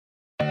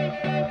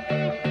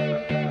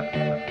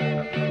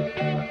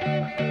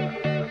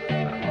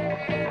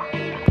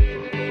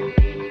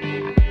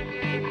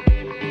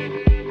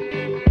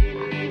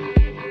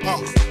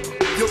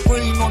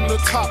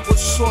top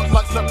was short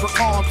like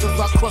leprechauns as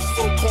I crush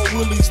so-called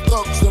willies,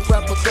 thugs, and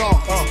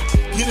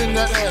rapadons. Get in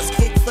that ass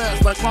quick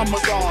fast like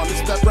Ramadan.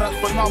 It's that rap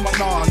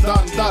phenomenon,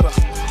 Don Dada.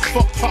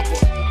 Fuck Papa,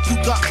 you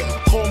got to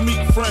call me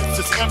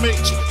Francis,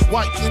 M.H.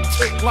 White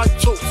intake like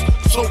toast,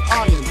 so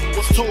iron.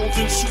 Was told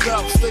in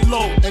shootouts, stay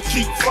low and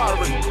keep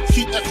firing.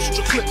 Keep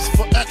extra clips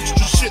for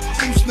extra shit.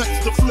 Who's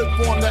next to flip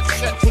on that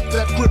cat with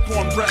that grip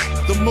on rap?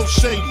 The most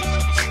shady,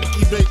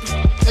 icky baby.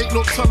 Ain't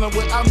no telling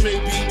where I may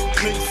be.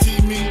 May see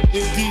me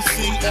in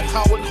D.C. at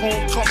Howard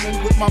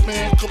Homecoming with my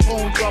man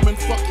Capone drumming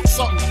fucking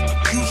something.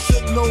 You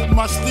should know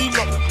my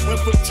stealer. Went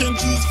from 10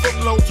 G's for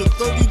blow to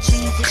 30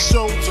 G's a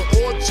show to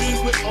all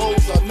G's with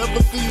O's I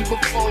never seen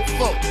before.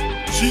 Fuck,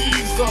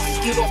 Jesus,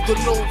 get off the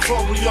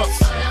Notorious.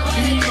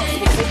 Clean up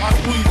before I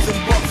squeeze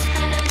and bust.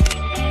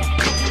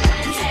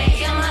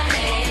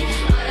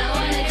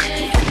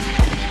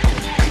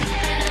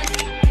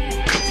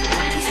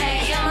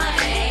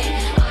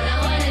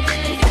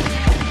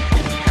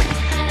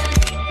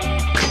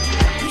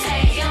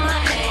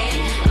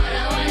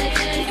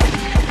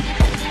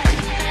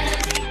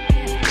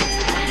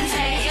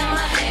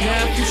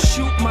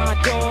 Shoot my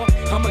dog,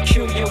 I'ma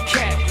kill your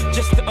cat.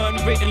 Just the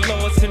unwritten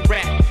laws in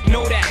rap.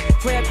 Know that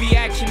for every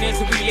action is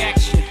a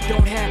reaction.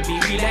 Don't have me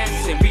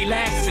relaxing,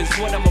 relaxing's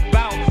what I'm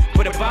about.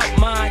 But about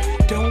mine,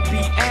 don't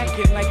be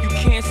acting like you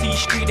can't see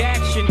street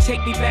action.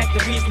 Take me back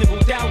to reasonable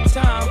doubt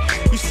time.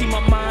 You see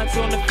my mind's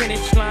on the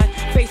finish line,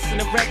 facing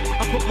a wreck.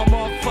 I put my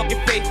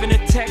motherfucking faith in the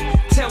tech.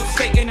 Tell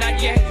Satan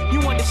not yet. You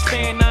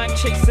understand I ain't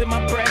chasing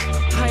my breath.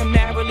 I am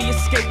narrowly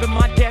escaping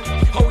my death.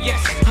 Oh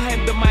yes, I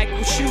am the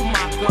Michael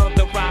Schumacher,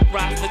 the rock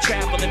the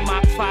traveling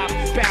Mach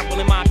 5 barrel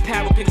in my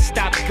apparel can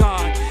stop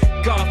God.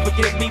 God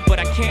forgive me, but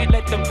I can't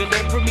let them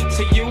deliver me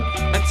to you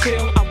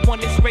until I won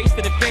this race.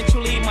 That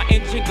eventually my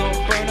engine gon'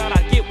 burn out.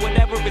 I get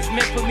whatever is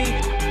meant for me.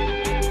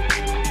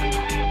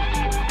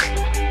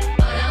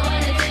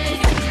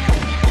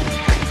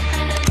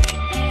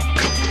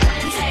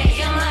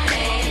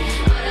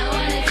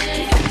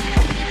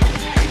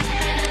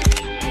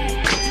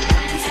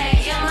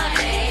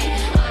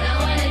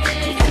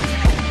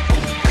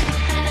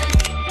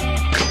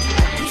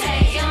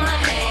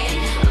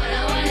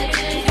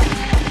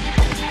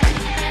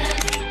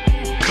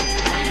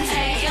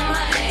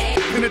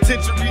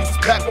 Penitentiaries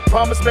packed with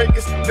promise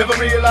makers. Never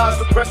realized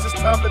the precious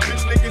time that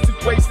bitch niggas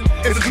is wasting.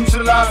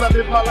 Institutionalized, I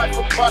live my life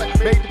a product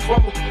made to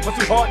crumble. Must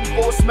be hard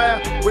for a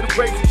smile with a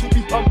phrase that you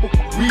be humble.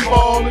 We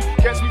ballin',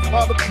 catch me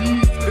father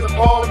please, cause I'm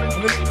ballin'.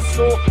 Look at the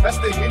store, that's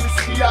the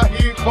Hennessy I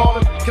hear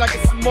calling. Can I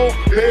get some more?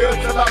 Hell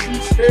till I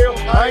reach hell,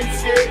 I ain't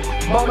scared.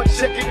 Mama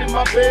checking in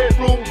my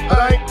bedroom,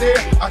 I ain't there.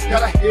 I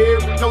got a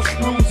head with no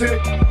screws in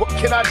it. What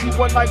can I do?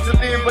 One life to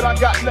live, but I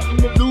got nothing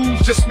to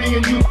lose. Just me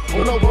and you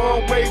on a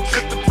one-way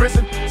trip to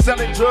prison.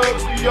 Selling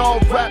drugs, we all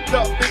wrapped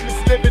up,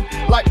 business living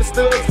like the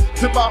studs.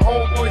 To my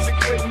homeboys and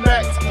Clinton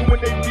Max, doing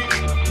they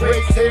did.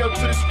 Raise hell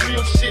to this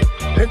real shit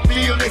and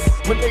feel this.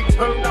 When they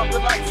turn out the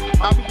lights,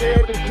 I'll be there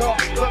in the dark.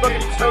 Let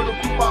me turn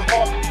through my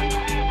heart.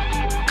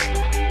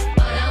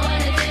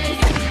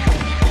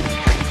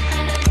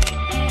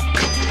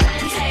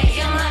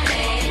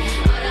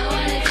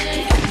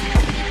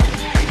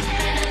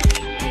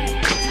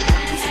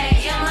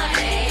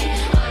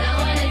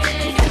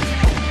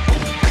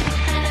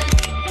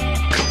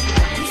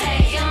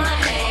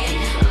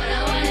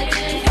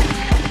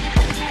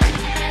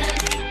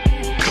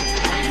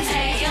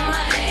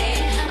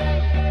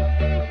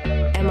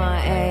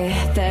 M.I.A,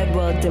 third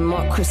world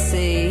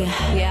democracy.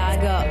 Yeah,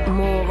 I got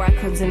more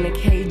records than the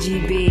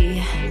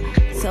KGB.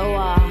 So,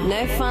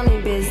 no funny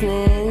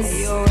business.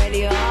 You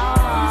already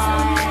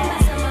are.